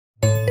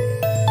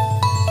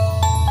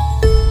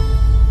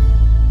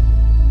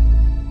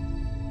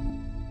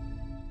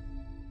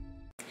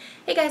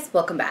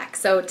welcome back.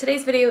 So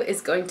today's video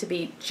is going to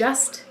be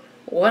just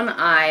one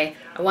eye.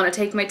 I want to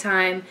take my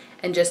time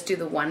and just do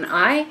the one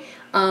eye.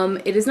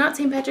 It is not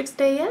St. Patrick's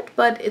Day yet,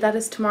 but that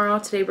is tomorrow.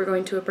 Today we're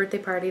going to a birthday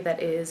party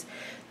that is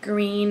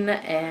green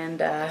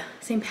and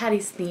St.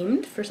 Patty's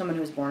themed for someone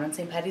who was born on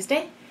St. Patty's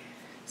Day.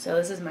 So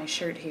this is my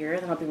shirt here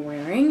that I'll be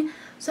wearing.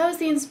 So that was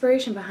the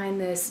inspiration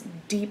behind this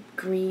deep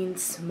green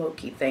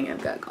smoky thing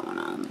I've got going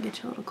on. Let me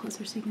get you a little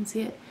closer so you can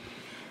see it.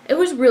 It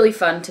was really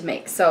fun to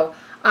make. So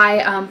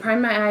I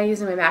primed my eye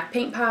using my MAC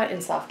paint pot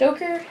in soft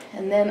ochre,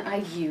 and then I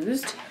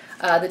used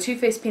the Too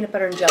Faced Peanut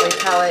Butter and Jelly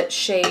palette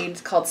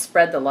shade called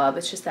Spread the Love.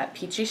 It's just that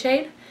peachy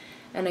shade,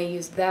 and I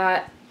used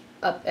that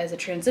up as a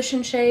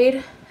transition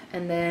shade,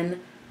 and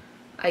then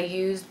I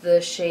used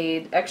the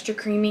shade Extra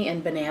Creamy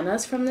and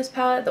Bananas from this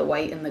palette, the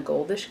white and the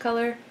goldish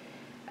color,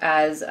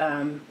 as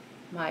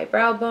my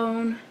brow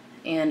bone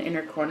and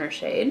inner corner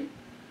shade.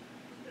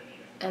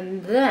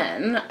 And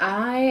then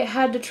I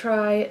had to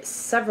try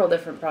several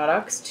different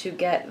products to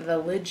get the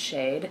lid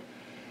shade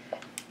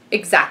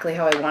exactly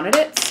how I wanted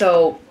it.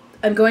 So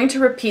I'm going to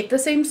repeat the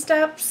same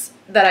steps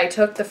that I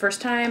took the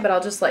first time, but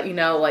I'll just let you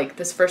know, like,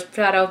 this first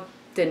shadow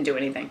didn't do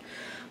anything.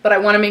 But I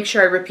want to make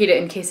sure I repeat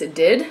it in case it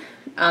did.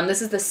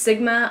 This is the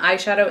Sigma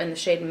eyeshadow in the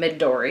shade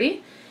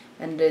Midori,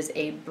 and it is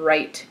a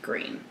bright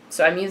green.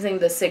 So I'm using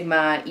the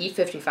Sigma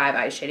E55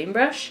 eye shading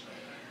brush.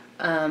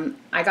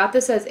 I got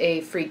this as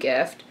a free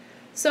gift.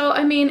 So,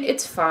 I mean,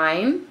 it's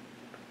fine,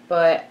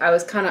 but I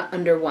was kind of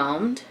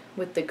underwhelmed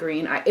with the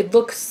green. It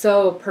looks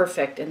so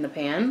perfect in the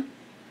pan,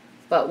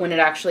 but when it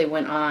actually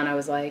went on, I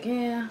was like,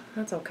 yeah,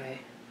 that's okay.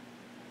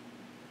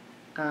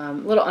 A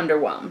little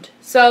underwhelmed.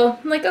 So,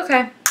 I'm like,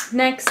 okay,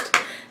 next.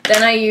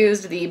 Then I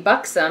used the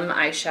Buxom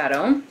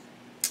eyeshadow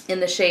in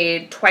the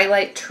shade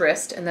Twilight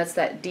Tryst, and that's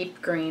that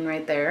deep green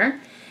right there.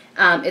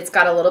 It's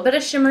got a little bit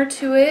of shimmer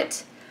to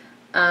it.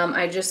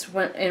 I just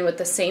went in with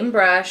the same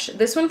brush.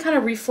 This one kind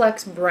of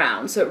reflects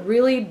brown, so it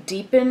really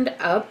deepened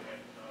up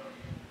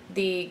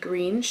the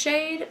green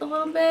shade a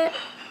little bit,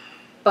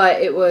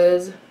 but it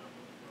was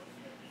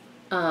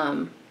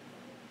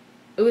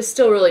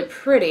still really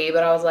pretty,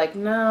 but I was like,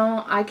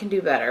 no, I can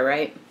do better,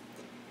 right?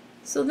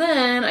 So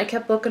then I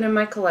kept looking in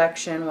my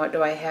collection, what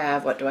do I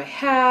have, what do I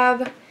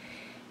have?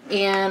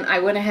 And I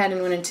went ahead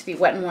and went into the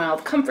Wet n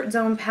Wild Comfort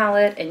Zone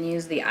palette and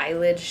used the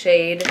eyelid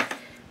shade.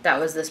 That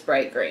was this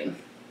bright green.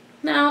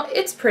 Now,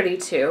 it's pretty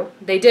too.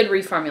 They did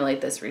reformulate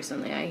this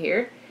recently, I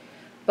hear.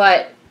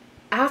 But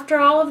after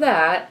all of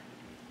that,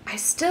 I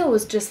still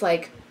was just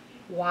like,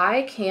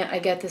 why can't I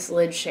get this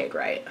lid shade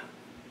right?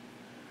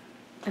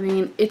 I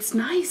mean, it's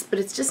nice, but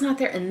it's just not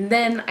there. And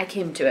then I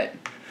came to it.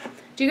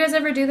 Do you guys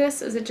ever do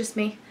this? Is it just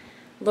me?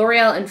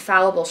 L'Oreal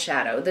Infallible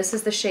Shadow. This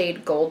is the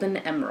shade Golden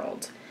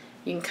Emerald.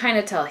 You can kind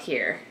of tell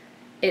here.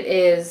 It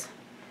is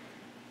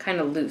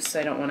kind of loose, so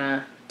I don't want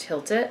to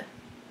tilt it.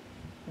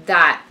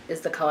 That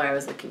is the color I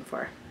was looking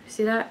for.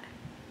 See that?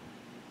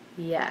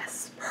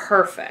 Yes,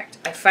 perfect.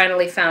 I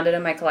finally found it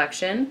in my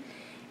collection,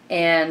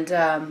 and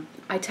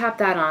I tapped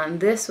that on.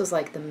 This was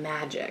like the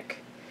magic.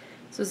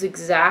 This was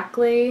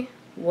exactly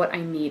what I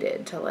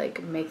needed to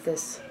like make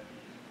this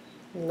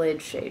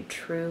lid shade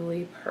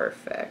truly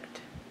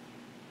perfect.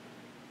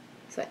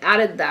 So I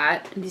added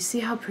that, and do you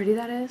see how pretty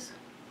that is?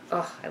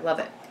 Oh, I love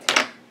it.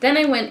 Then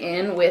I went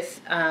in with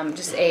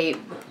just a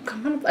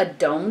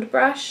domed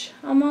brush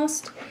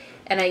almost.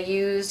 And I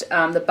used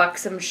the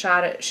Buxom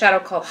shadow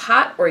called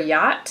Hot or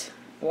Yacht,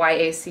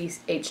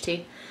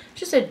 Y-A-C-H-T.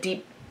 Just a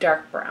deep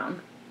dark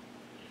brown.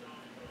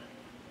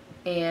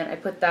 And I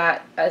put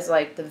that as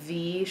like the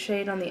V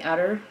shade on the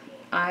outer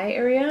eye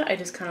area. I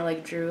just kind of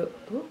like drew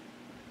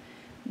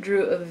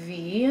a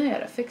V. I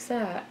gotta fix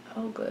that.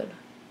 Oh, good.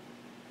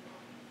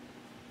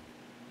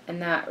 And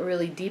that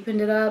really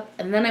deepened it up.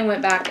 And then I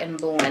went back and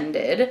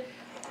blended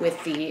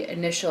with the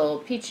initial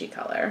peachy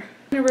color.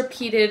 I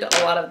repeated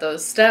a lot of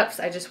those steps.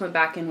 I just went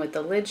back in with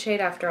the lid shade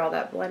after all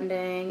that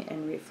blending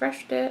and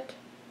refreshed it.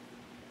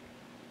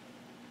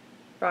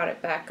 Brought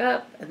it back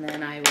up, and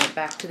then I went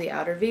back to the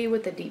outer V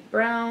with the deep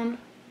brown.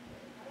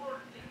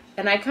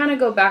 And I kind of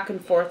go back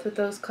and forth with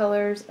those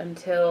colors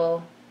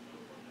until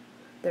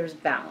there's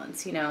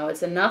balance. You know,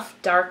 it's enough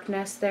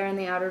darkness there in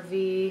the outer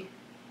V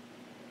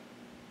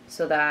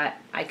so that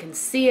I can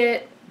see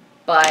it,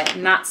 but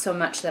not so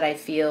much that I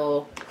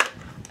feel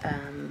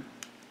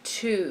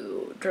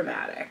too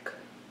dramatic.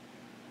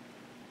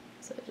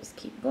 So I just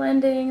keep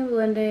blending and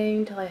blending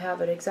until I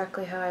have it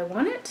exactly how I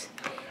want it.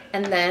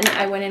 And then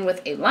I went in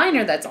with a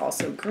liner that's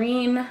also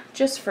green,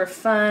 just for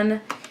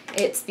fun.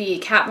 It's the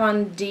Kat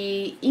Von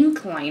D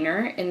ink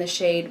liner in the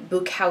shade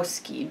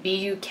Bukowski,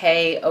 B-U-K-O-W-S-K-I,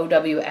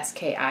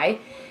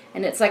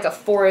 and it's like a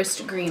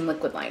forest green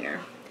liquid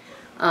liner.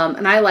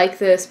 And I like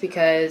this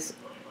because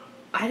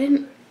I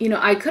didn't, you know,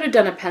 I could have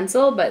done a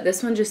pencil, but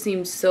this one just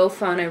seemed so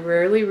fun. I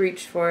rarely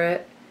reached for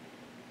it.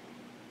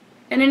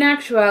 And in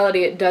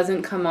actuality, it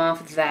doesn't come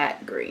off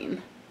that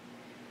green.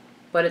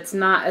 But it's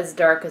not as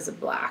dark as a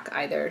black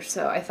either,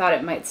 so I thought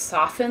it might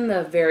soften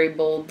the very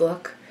bold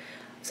look.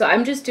 So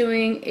I'm just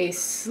doing a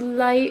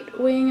slight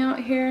wing out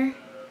here.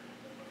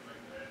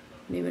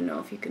 don't even know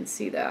if you can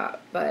see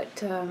that,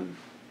 but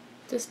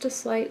just a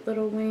slight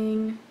little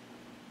wing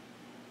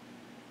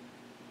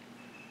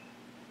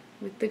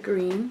with the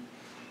green.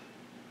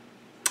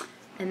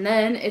 And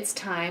then it's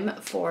time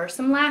for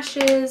some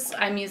lashes.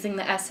 I'm using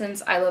the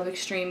Essence I Love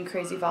Extreme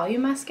Crazy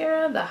Volume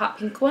Mascara, the hot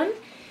pink one.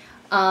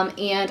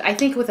 And I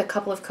think with a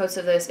couple of coats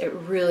of this, it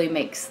really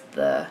makes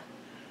the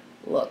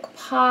look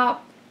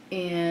pop.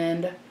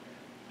 And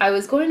I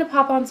was going to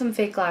pop on some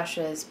fake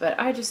lashes, but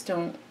I just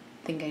don't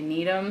think I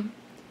need them.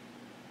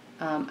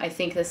 I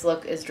think this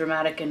look is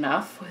dramatic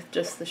enough with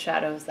just the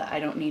shadows that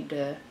I don't need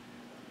to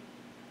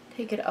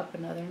take it up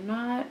another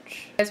notch. If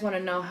you guys want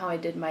to know how I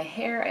did my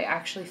hair, I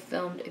actually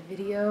filmed a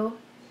video.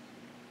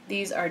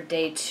 These are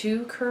day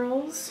 2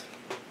 curls.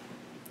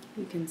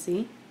 You can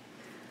see.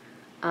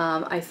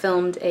 I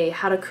filmed a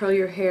how to curl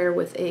your hair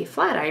with a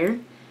flat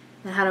iron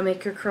and how to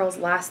make your curls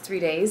last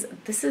 3 days.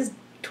 This is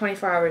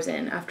 24 hours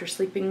in after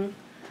sleeping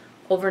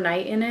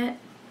overnight in it.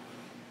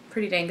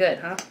 Pretty dang good,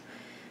 huh?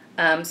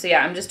 So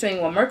yeah, I'm just doing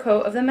one more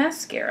coat of the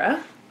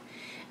mascara.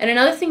 And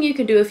another thing you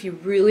can do if you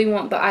really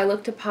want the eye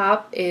look to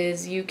pop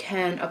is you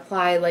can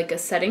apply like a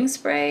setting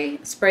spray,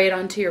 spray it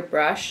onto your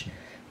brush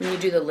when you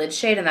do the lid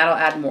shade, and that'll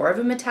add more of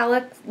a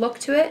metallic look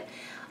to it.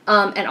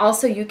 And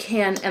also you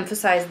can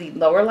emphasize the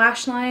lower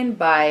lash line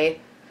by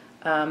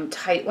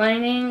tight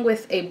lining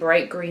with a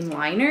bright green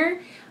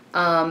liner,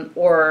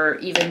 or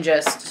even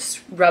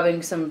just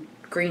rubbing some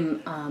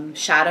green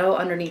shadow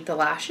underneath the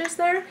lashes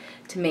there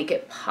to make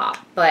it pop.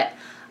 But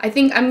I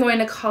think I'm going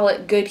to call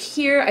it good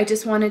here. I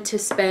just wanted to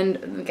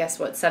spend, guess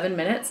what, 7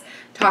 minutes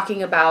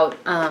talking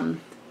about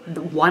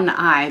the one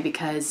eye,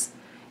 because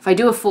if I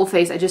do a full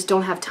face, I just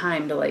don't have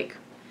time to, like,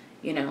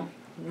 you know,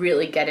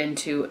 really get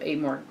into a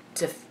more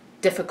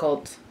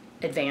difficult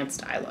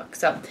advanced eye look.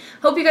 So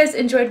hope you guys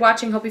enjoyed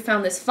watching. Hope you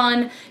found this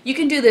fun. You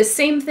can do this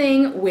same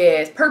thing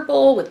with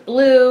purple, with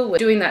blue, with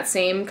doing that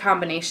same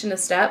combination of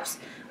steps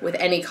with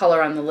any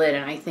color on the lid,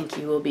 and I think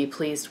you will be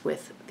pleased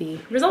with the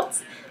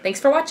results.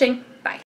 Thanks for watching. Bye.